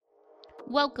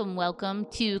Welcome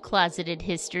to Closeted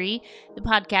History, the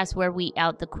podcast where we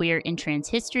out the queer and trans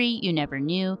history you never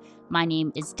knew. My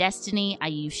name is Destiny. I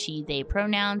use she, they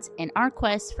pronouns, and our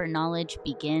quest for knowledge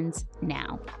begins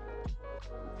now.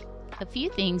 A few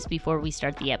things before we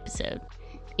start the episode.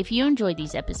 If you enjoy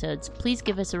these episodes, please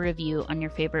give us a review on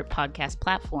your favorite podcast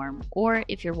platform, or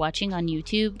if you're watching on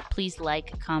YouTube, please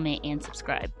like, comment, and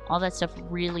subscribe. All that stuff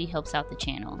really helps out the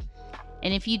channel.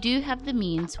 And if you do have the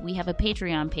means, we have a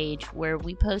Patreon page where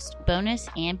we post bonus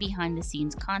and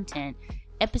behind-the-scenes content,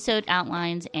 episode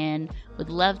outlines, and would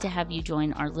love to have you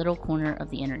join our little corner of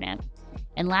the internet.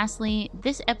 And lastly,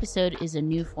 this episode is a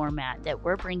new format that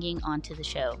we're bringing onto the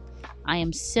show. I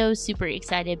am so super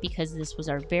excited because this was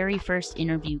our very first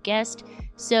interview guest.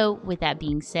 So with that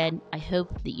being said, I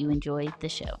hope that you enjoy the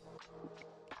show.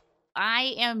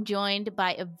 I am joined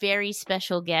by a very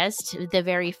special guest, the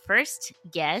very first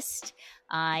guest.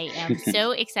 I am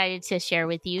so excited to share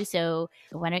with you. So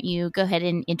why don't you go ahead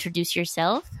and introduce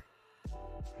yourself?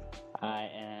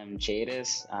 I am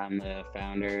Jadis. I'm the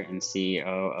founder and CEO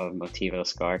of Motivo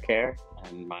Scar Care,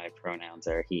 and my pronouns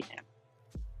are he, him.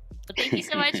 Well, thank you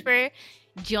so much for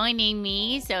joining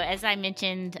me. So as I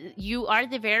mentioned, you are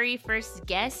the very first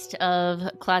guest of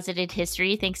Closeted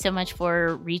History. Thanks so much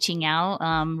for reaching out.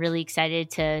 I'm really excited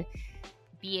to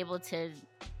be able to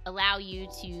allow you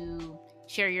to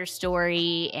share your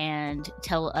story and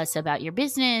tell us about your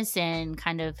business and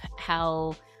kind of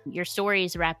how your story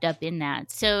is wrapped up in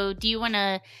that. So do you want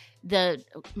to, the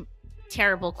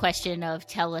terrible question of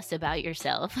tell us about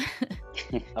yourself?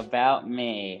 About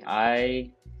me,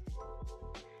 I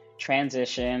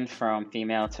transitioned from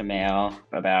female to male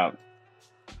about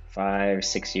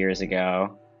 5-6 years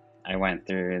ago. I went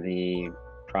through the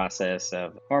process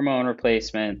of hormone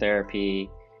replacement therapy,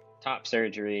 top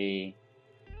surgery,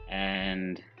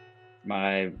 and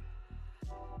my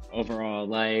overall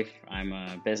life. I'm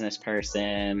a business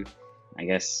person. I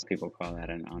guess people call that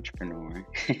an entrepreneur.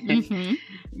 Mm-hmm.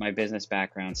 My business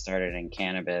background started in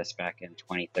cannabis back in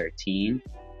 2013.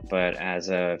 But as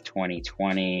of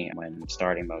 2020, when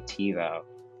starting Motivo,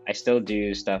 I still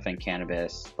do stuff in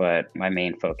cannabis, but my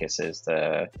main focus is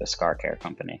the Scar Care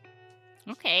company.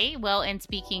 Okay. Well, and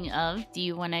speaking of, do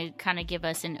you want to kind of give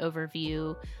us an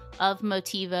overview of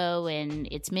Motivo and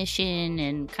its mission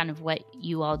and kind of what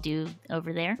you all do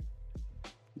over there?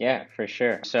 Yeah, for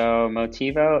sure. So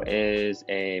Motivo is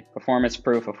a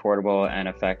performance-proof, affordable, and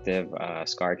effective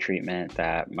scar treatment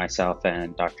that myself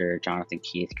and Dr. Jonathan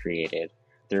Keith created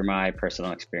through my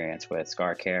personal experience with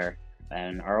scar care.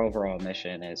 And our overall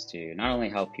mission is to not only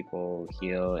help people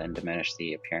heal and diminish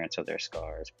the appearance of their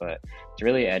scars, but to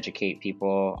really educate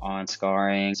people on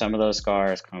scarring. Some of those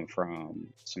scars come from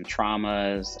some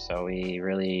traumas, so we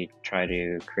really try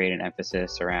to create an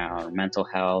emphasis around mental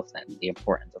health and the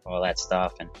importance of all that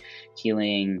stuff and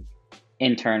healing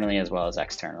internally as well as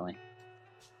externally.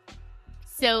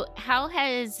 So how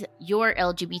has your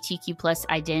LGBTQ plus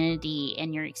identity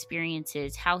and your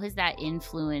experiences, how has that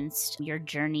influenced your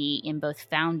journey in both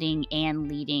founding and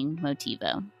leading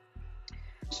Motivo?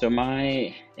 So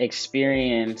my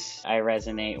experience, I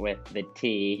resonate with the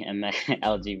T and the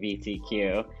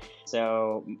LGBTQ.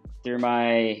 So through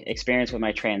my experience with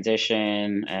my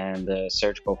transition and the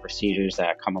surgical procedures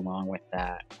that come along with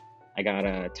that, I got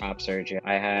a top surgery.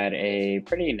 I had a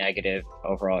pretty negative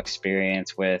overall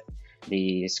experience with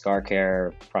the scar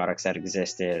care products that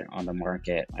existed on the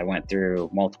market. I went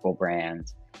through multiple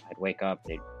brands. I'd wake up,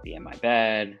 they'd be in my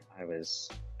bed. I was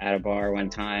at a bar one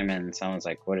time and someone's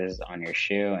like, "What is on your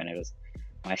shoe?" And it was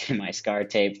my scar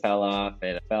tape fell off.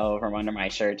 It fell from under my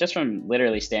shirt just from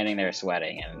literally standing there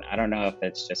sweating. And I don't know if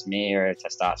it's just me or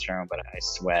testosterone, but I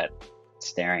sweat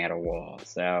staring at a wall.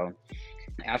 So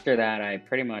after that, I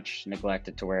pretty much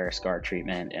neglected to wear scar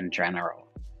treatment in general,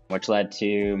 which led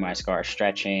to my scar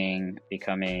stretching,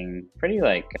 becoming pretty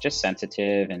just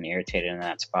sensitive and irritated in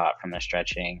that spot from the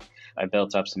stretching. I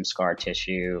built up some scar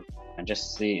tissue and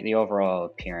just the overall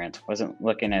appearance wasn't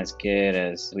looking as good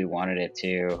as we wanted it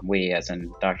to. We, as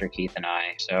in Dr. Keith and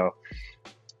I. So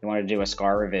we wanted to do a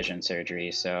scar revision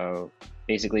surgery. So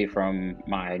basically from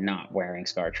my not wearing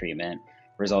scar treatment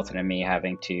resulted in me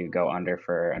having to go under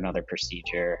for another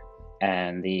procedure.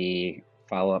 And the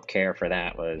follow-up care for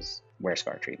that was wear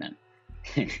scar treatment.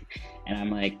 And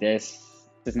I'm like, this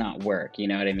does not work. You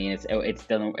know what I mean?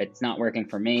 It's not working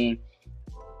for me.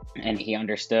 And he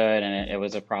understood, and it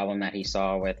was a problem that he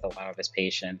saw with a lot of his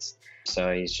patients.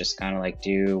 So he's just kind of like,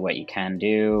 do what you can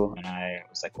do. And I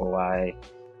was like, well, why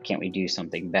can't we do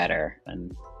something better?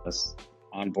 And was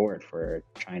on board for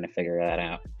trying to figure that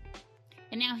out.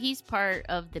 And now he's part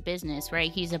of the business,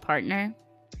 right? He's a partner.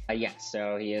 Yes,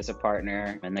 so he is a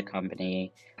partner in the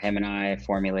company. Him and I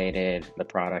formulated the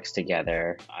products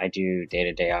together. I do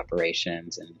day-to-day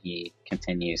operations, and he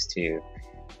continues to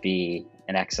be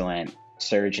an excellent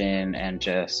surgeon and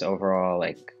just overall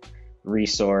like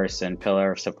resource and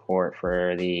pillar of support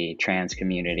for the trans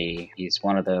community. He's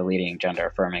one of the leading gender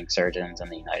affirming surgeons in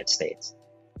the United States.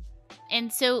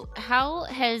 And so how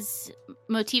has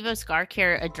Motivo Scar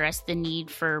Care addressed the need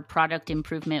for product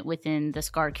improvement within the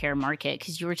scar care market?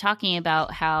 Because you were talking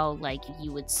about how like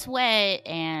you would sweat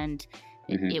and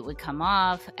it would come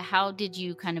off. How did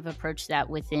you kind of approach that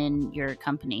within your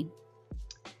company?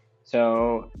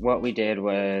 So what we did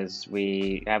was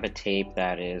we have a tape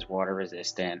that is water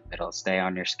resistant. It'll stay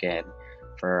on your skin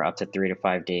for up to 3 to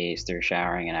 5 days through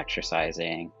showering and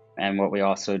exercising. And what we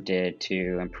also did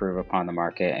to improve upon the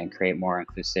market and create more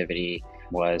inclusivity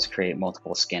was create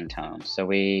multiple skin tones. So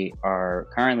we are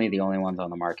currently the only ones on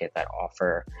the market that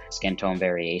offer skin tone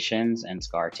variations and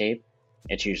scar tape.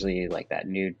 It's usually like that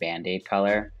nude Band-Aid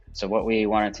color. So what we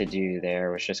wanted to do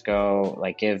there was just go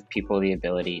like give people the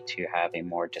ability to have a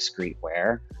more discreet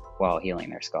wear while healing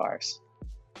their scars.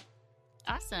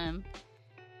 Awesome.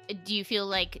 Do you feel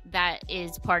like that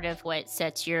is part of what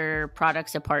sets your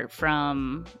products apart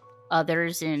from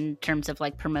others in terms of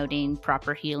like promoting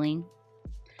proper healing?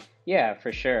 Yeah,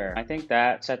 for sure. I think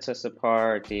that sets us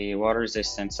apart. The water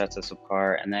resistance sets us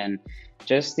apart. And then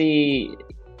just the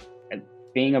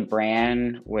being a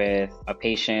brand with a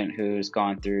patient who's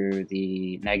gone through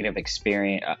the negative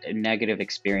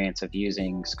experience of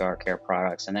using scar care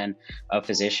products, and then a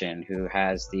physician who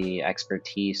has the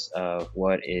expertise of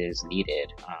what is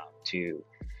needed to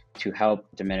help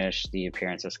diminish the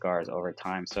appearance of scars over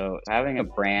time. So having a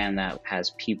brand that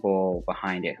has people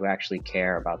behind it who actually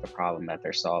care about the problem that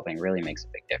they're solving really makes a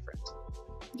big difference.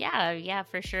 Yeah,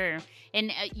 for sure.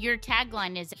 And your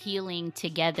tagline is healing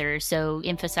together, so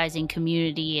emphasizing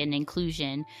community and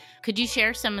inclusion. Could you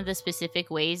share some of the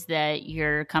specific ways that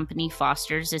your company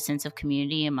fosters a sense of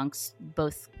community amongst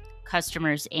both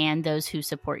customers and those who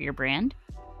support your brand?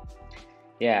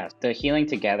 Yeah, the healing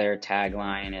together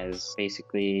tagline is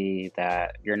basically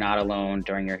that you're not alone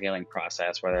during your healing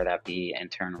process, whether that be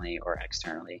internally or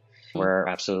externally. We're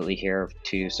absolutely here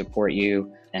to support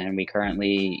you, and we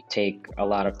currently take a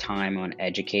lot of time on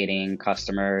educating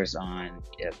customers on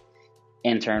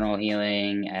internal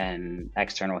healing and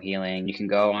external healing. You can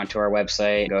go onto our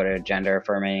website, go to Gender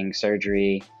Affirming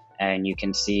Surgery, and you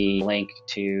can see a link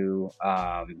to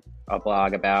a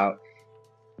blog about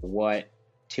what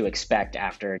to expect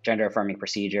after gender affirming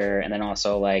procedure, and then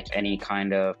also like any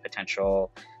kind of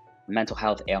potential mental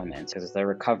health ailments, because the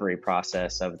recovery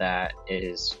process of that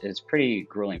is pretty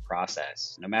grueling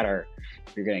process. No matter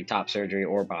if you're getting top surgery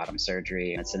or bottom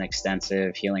surgery, it's an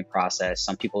extensive healing process.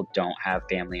 Some people don't have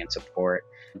family and support.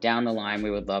 Down the line,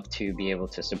 we would love to be able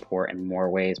to support in more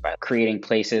ways by creating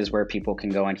places where people can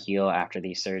go and heal after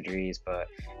these surgeries. But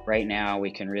right now,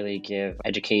 we can really give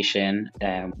education.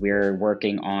 We're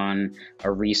working on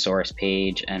a resource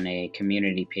page and a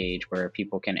community page where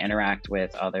people can interact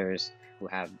with others who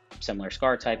have similar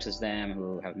scar types as them,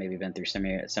 who have maybe been through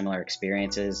similar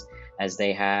experiences as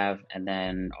they have. And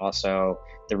then also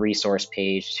the resource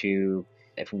page to,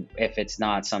 if it's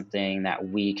not something that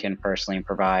we can personally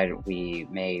provide, we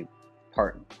may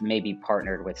be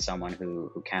partnered with someone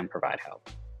who can provide help.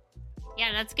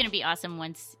 Yeah, that's going to be awesome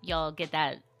once y'all get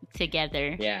that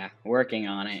together. Yeah, working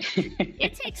on it.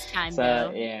 It takes time, so,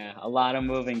 though. Yeah, a lot of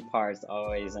moving parts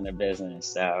always in a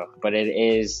business. But it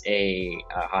is a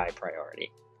high priority.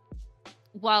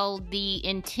 While the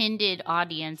intended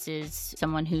audience is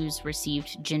someone who's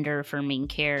received gender affirming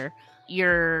care,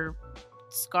 your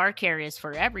scar care is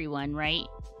for everyone, right?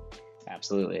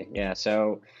 Absolutely. Yeah.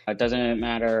 So it doesn't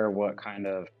matter what kind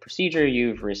of procedure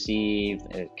you've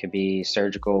received. It could be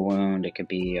surgical wound. It could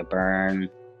be a burn.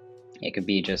 It could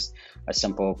be just a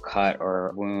simple cut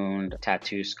or wound,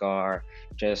 tattoo scar,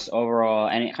 just overall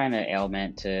any kind of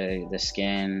ailment to the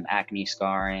skin, acne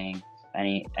scarring,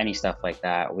 any stuff like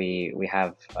that. We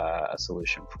have a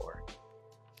solution for.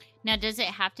 Now, does it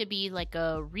have to be like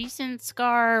a recent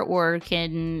scar, or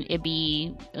can it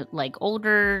be like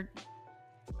older?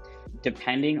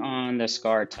 Depending on the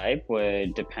scar type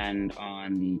would depend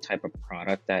on the type of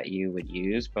product that you would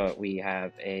use, but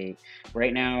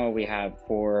right now we have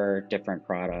 4 different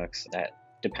products that,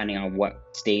 depending on what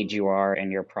stage you are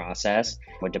in your process,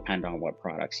 would depend on what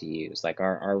products you use. Like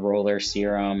our roller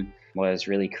serum was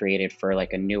really created for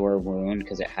like a newer wound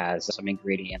because it has some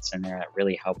ingredients in there that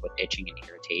really help with itching and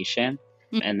irritation.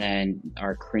 And then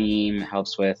our cream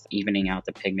helps with evening out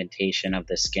the pigmentation of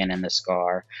the skin and the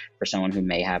scar for someone who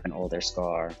may have an older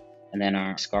scar. And then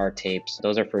our scar tapes,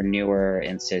 those are for newer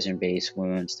incision-based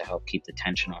wounds to help keep the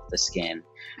tension off the skin,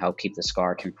 help keep the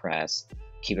scar compressed,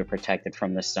 keep it protected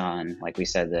from the sun. Like we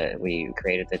said, that we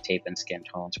created the tape and skin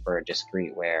tones for a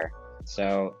discreet wear.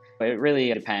 So it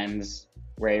really depends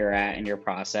where you're at in your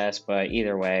process, but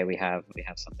either way, we have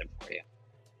something for you.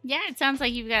 Yeah, it sounds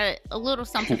like you've got a little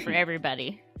something for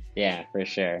everybody. Yeah, for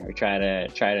sure. We try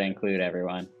to include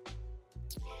everyone.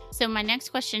 So my next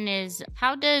question is,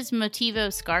 how does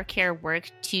Motivo Scar Care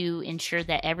work to ensure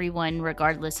that everyone,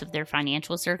 regardless of their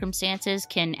financial circumstances,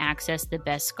 can access the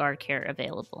best scar care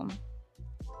available?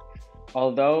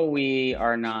 Although we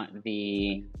are not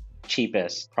the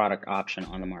cheapest product option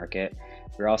on the market,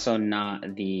 we're also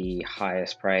not the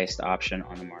highest priced option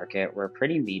on the market. We're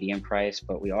pretty medium priced,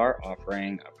 but we are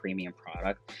offering a premium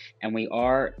product. And we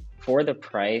are, for the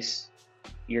price,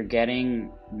 you're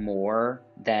getting more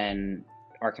than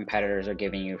our competitors are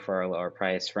giving you for a lower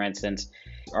price. For instance,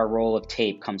 our roll of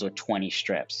tape comes with 20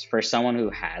 strips. For someone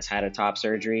who has had a top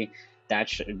surgery,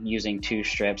 that's using 2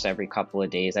 strips every couple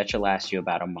of days. That should last you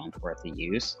about a month worth of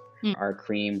use. Our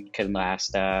cream can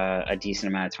last a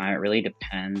decent amount of time. It really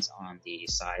depends on the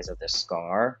size of the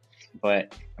scar, and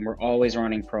we're always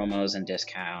running promos and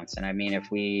discounts. And I mean,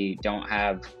 if we don't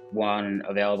have one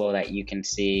available that you can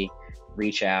see,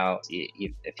 reach out.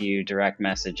 If you direct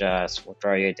message us, we'll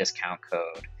throw you a discount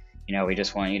code. We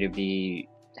just want you to be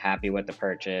happy with the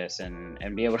purchase and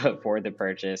be able to afford the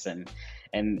purchase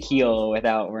and heal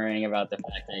without worrying about the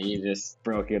fact that you just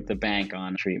broke up the bank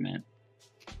on treatment.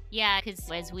 Yeah, because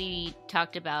as we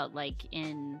talked about, like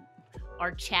in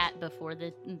our chat before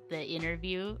the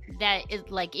interview, that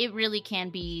it really can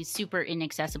be super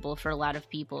inaccessible for a lot of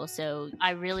people. So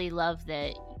I really love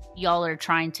that y'all are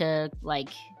trying to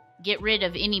get rid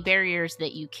of any barriers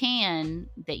that you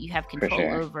have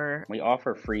control over. We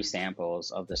offer free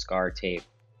samples of the scar tape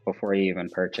before you even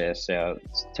purchase, so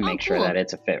to make sure that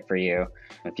it's a fit for you.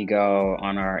 If you go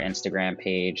on our Instagram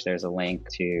page, there's a link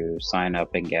to sign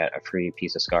up and get a free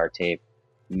piece of scar tape.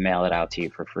 Mail it out to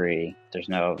you for free.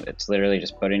 It's literally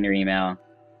just put in your email,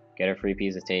 get a free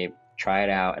piece of tape, try it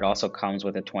out. It also comes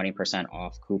with a 20%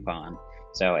 off coupon.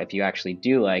 So if you actually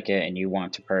do like it and you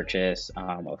want to purchase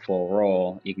a full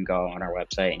roll, you can go on our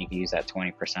website and you can use that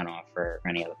 20% off for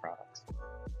any other products.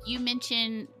 You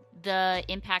mentioned the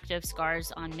impact of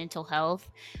scars on mental health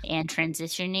and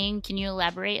transitioning. Can you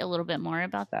elaborate a little bit more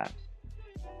about that?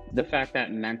 The fact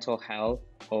that mental health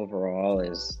overall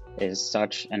is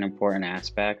such an important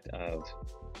aspect of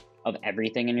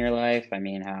everything in your life. I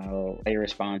mean, how you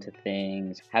respond to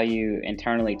things, how you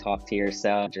internally talk to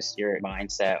yourself, just your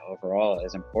mindset overall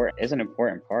is an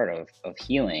important part of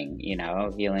healing,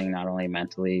 healing not only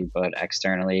mentally, but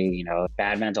externally.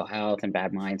 Bad mental health and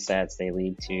bad mindsets, they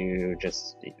lead to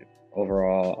just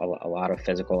overall a lot of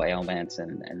physical ailments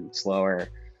and slower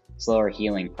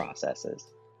healing processes.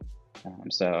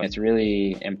 So it's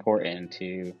really important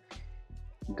to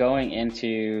going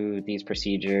into these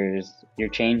procedures, you're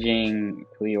changing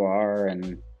who you are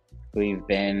and who you've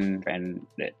been and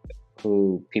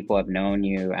who people have known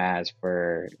you as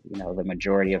for, the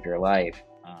majority of your life.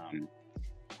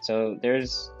 So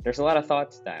there's a lot of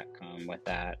thoughts that come with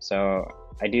that. So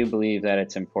I do believe that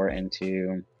it's important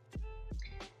to,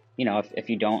 if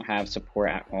you don't have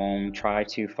support at home, try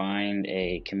to find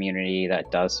a community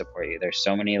that does support you. There's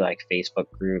so many Facebook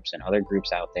groups and other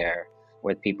groups out there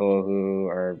with people who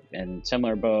are in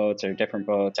similar boats or different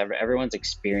boats. Everyone's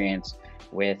experience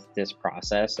with this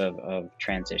process of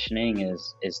transitioning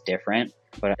is different,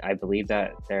 but I believe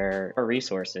that there are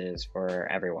resources for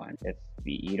everyone. If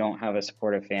you don't have a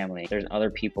supportive family, there's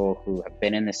other people who have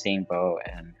been in the same boat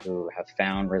and who have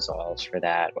found resolves for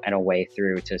that and a way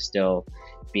through to still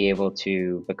be able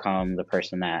to become the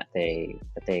person that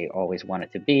they always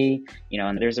wanted to be.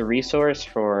 And there's a resource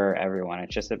for everyone.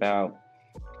 It's just about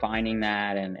finding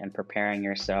that and preparing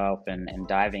yourself and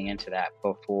diving into that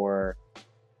before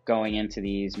going into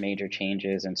these major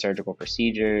changes and surgical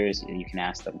procedures. You can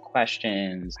ask them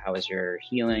questions. How is your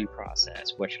healing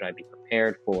process? What should I be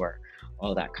prepared for?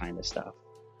 All that kind of stuff.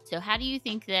 So how do you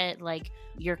think that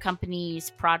your company's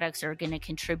products are going to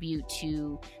contribute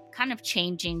to kind of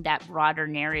changing that broader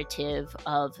narrative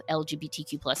of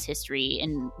LGBTQ plus history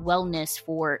and wellness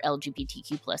for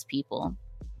LGBTQ plus people?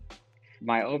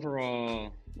 My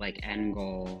overall end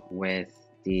goal with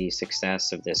the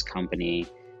success of this company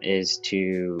is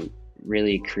to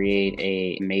really create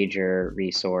a major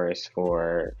resource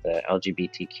for the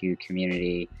LGBTQ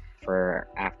community for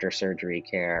after surgery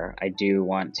care. I do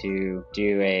want to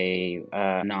do a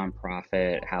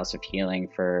nonprofit house of healing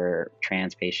for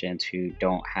trans patients who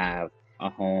don't have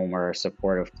a home or a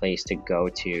supportive place to go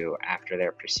to after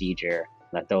their procedure.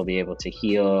 that they'll be able to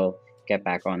heal, get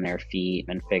back on their feet,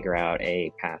 and figure out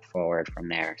a path forward from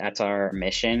there. That's our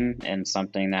mission, and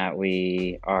something that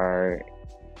we are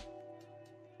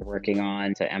working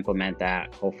on to implement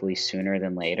that hopefully sooner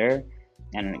than later.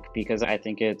 And because I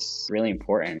think it's really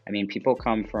important. I mean, people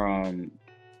come from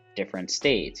different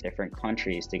states, different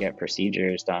countries to get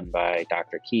procedures done by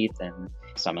Dr. Keith, and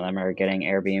some of them are getting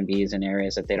Airbnbs in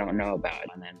areas that they don't know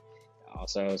about. And then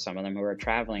also some of them who are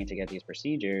traveling to get these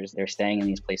procedures, they're staying in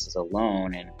these places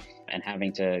alone and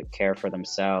having to care for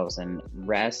themselves. And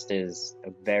rest is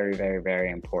a very, very,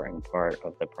 very important part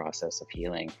of the process of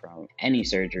healing from any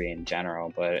surgery in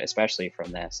general, but especially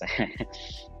from this.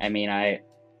 I mean, I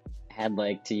had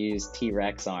like to use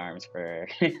T-Rex arms for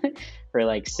for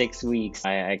like 6 weeks.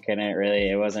 I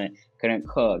couldn't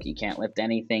cook. You can't lift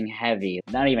anything heavy,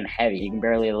 not even heavy. You can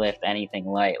barely lift anything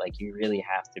light. Like, you really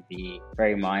have to be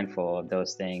very mindful of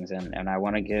those things. And I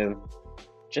want to give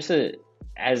just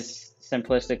as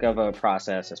simplistic of a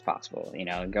process as possible. You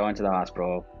know, go into the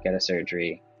hospital, get a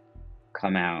surgery,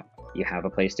 come out, you have a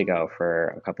place to go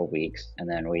for a couple weeks, and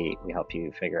then we help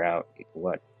you figure out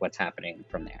what's happening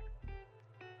from there.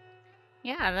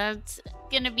 Yeah, that's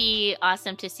going to be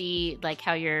awesome to see like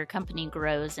how your company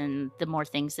grows and the more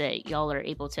things that y'all are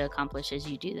able to accomplish as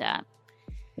you do that.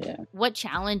 Yeah. What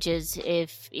challenges,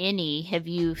 if any, have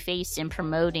you faced in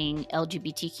promoting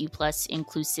LGBTQ plus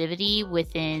inclusivity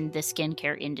within the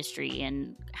skincare industry,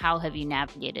 and how have you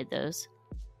navigated those?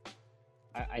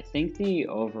 I think the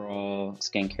overall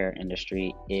skincare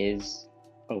industry is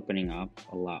opening up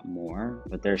a lot more,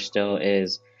 but there still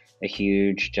is a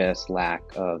huge just lack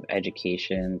of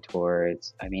education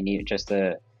towards, I mean, just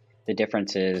the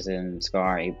differences in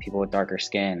scar. People with darker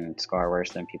skin scar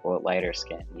worse than people with lighter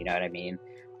skin. You know what I mean?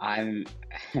 I'm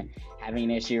having an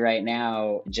issue right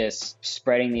now just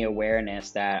spreading the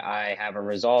awareness that I have a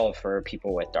resolve for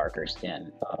people with darker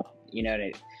skin. You know what I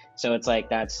mean? So it's like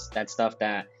that's stuff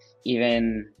that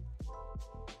even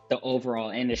the overall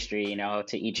industry, you know,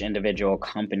 to each individual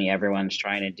company, everyone's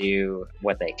trying to do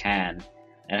what they can.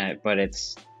 But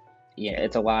it's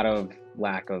a lot of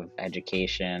lack of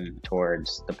education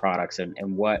towards the products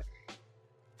and what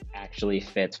actually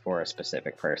fits for a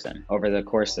specific person. Over the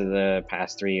course of the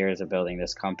past 3 years of building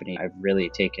this company, I've really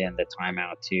taken the time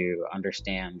out to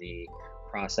understand the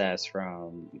process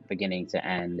from beginning to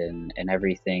end and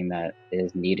everything that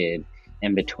is needed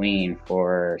in between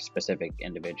for specific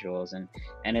individuals.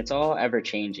 And it's all ever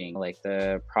changing. Like,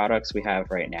 the products we have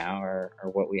right now are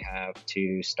what we have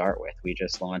to start with. We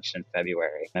just launched in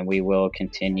February, and we will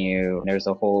continue. There's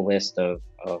a whole list of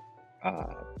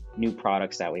new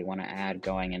products that we want to add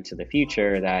going into the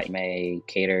future that may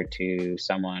cater to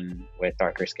someone with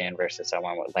darker skin versus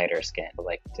someone with lighter skin,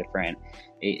 like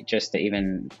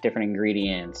even different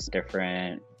ingredients,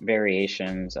 different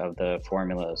variations of the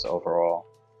formulas overall.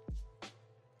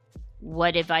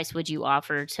 What advice would you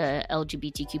offer to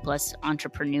LGBTQ plus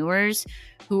entrepreneurs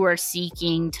who are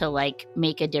seeking to like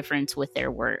make a difference with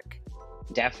their work?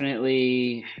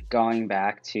 Definitely going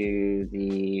back to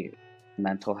the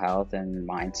mental health and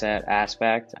mindset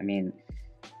aspect. I mean,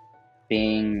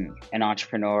 being an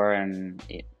entrepreneur, and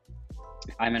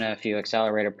I'm in a few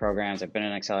accelerator programs. I've been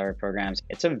in accelerator programs.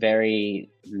 It's a very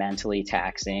mentally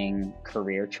taxing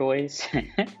career choice.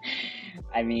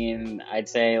 I mean, I'd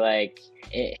say like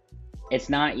it's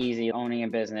not easy owning a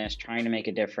business, trying to make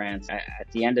a difference.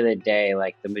 At the end of the day,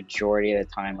 like, the majority of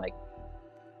the time, like,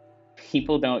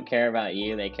 people don't care about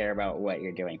you. They care about what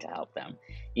you're doing to help them.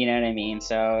 You know what I mean?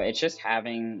 So it's just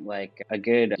having like a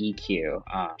good EQ,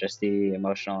 just the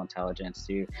emotional intelligence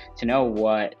to know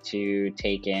what to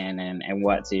take in and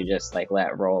what to just like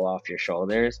let roll off your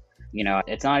shoulders. You know,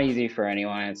 it's not easy for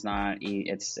anyone.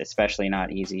 It's especially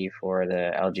not easy for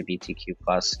the LGBTQ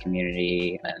plus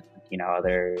community and, you know,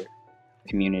 other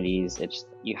communities.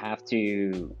 You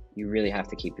really have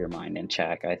to keep your mind in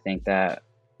check. I think that,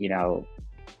 you know,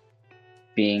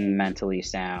 being mentally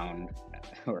sound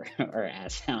or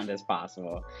as sound as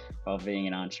possible while being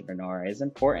an entrepreneur is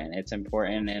important. It's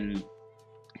important in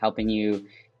helping you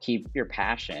keep your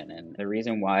passion and the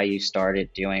reason why you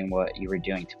started doing what you were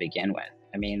doing to begin with.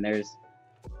 I mean, there's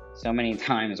so many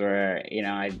times where, you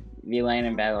know, I'd be laying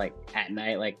in bed like at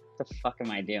night, like, what the fuck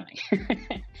am I doing?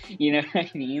 You know what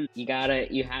I mean? You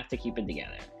have to keep it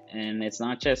together. And it's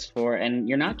not just and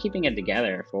you're not keeping it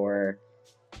together for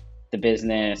the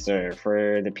business or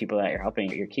for the people that you're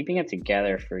helping. You're keeping it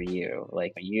together for you,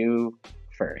 like you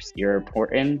first. You're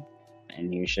important,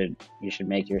 and you should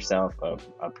make yourself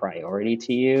a priority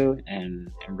to you and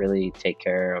really take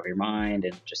care of your mind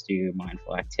and just do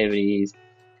mindful activities.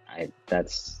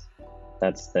 That's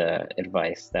the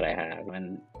advice that I have.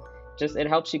 And just it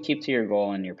helps you keep to your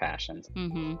goal and your passions.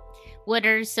 Mm-hmm. What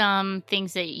are some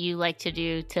things that you like to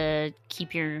do to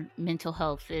keep your mental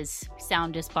health as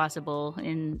sound as possible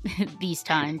in these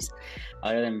times?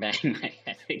 Other than banging my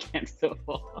head against the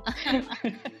wall, I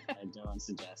don't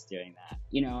suggest doing that.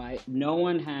 No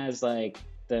one has like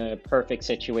the perfect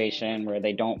situation where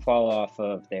they don't fall off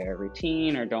of their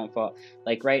routine or don't fall.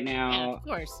 Like right Yeah, now, of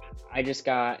course. I just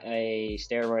got a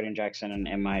steroid injection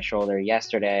in my shoulder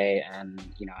yesterday, and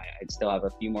I'd still have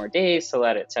a few more days to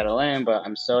let it settle in, but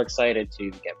I'm so excited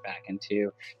to get back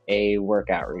into a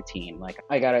workout routine. Like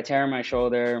I got a tear in my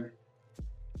shoulder,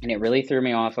 and it really threw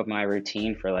me off of my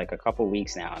routine for like a couple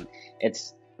weeks now. And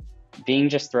it's being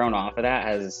just thrown off of that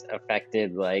has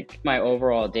affected like my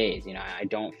overall days. I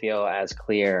don't feel as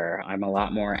clear. I'm a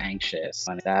lot more anxious,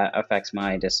 and that affects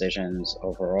my decisions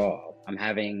overall. I'm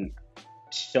having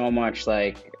so much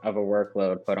like of a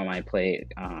workload put on my plate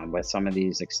with some of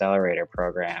these accelerator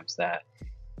programs that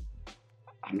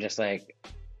I'm just like,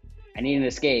 I need an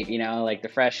escape, like the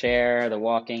fresh air, the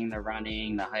walking, the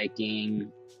running, the hiking.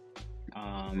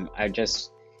 I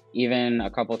just, even a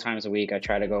couple times a week, I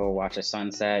try to go watch a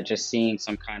sunset. Just seeing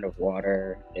some kind of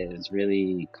water is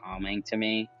really calming to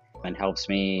me and helps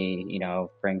me,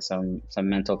 bring some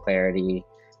mental clarity.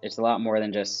 It's a lot more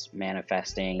than just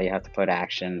manifesting. You have to put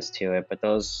actions to it, but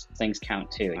those things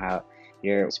count too. How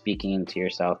you're speaking to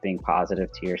yourself, being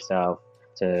positive to yourself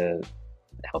to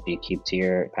help you keep to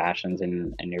your passions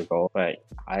and your goal. But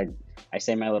I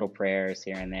say my little prayers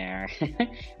here and there.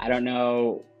 I don't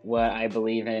know what I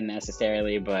believe in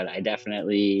necessarily, but I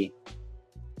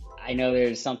know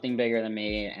there's something bigger than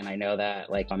me, and I know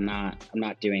that like I'm not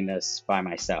doing this by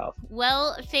myself.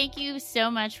 Well, thank you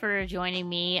so much for joining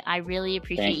me. I really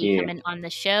appreciate Thank you you. coming on the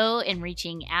show and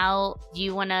reaching out. Do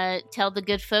you want to tell the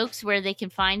good folks where they can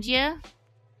find you?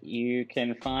 You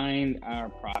can find our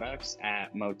products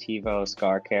at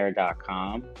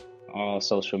motivoscarcare.com. All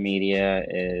social media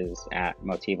is at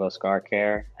Motivo Scar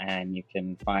Care, and you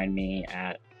can find me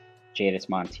at Jadis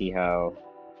Montijo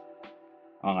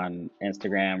on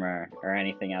Instagram or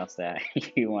anything else that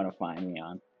you want to find me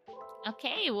on.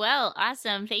 Okay, well,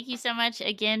 awesome. Thank you so much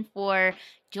again for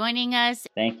joining us.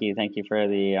 Thank you. Thank you for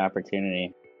the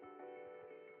opportunity.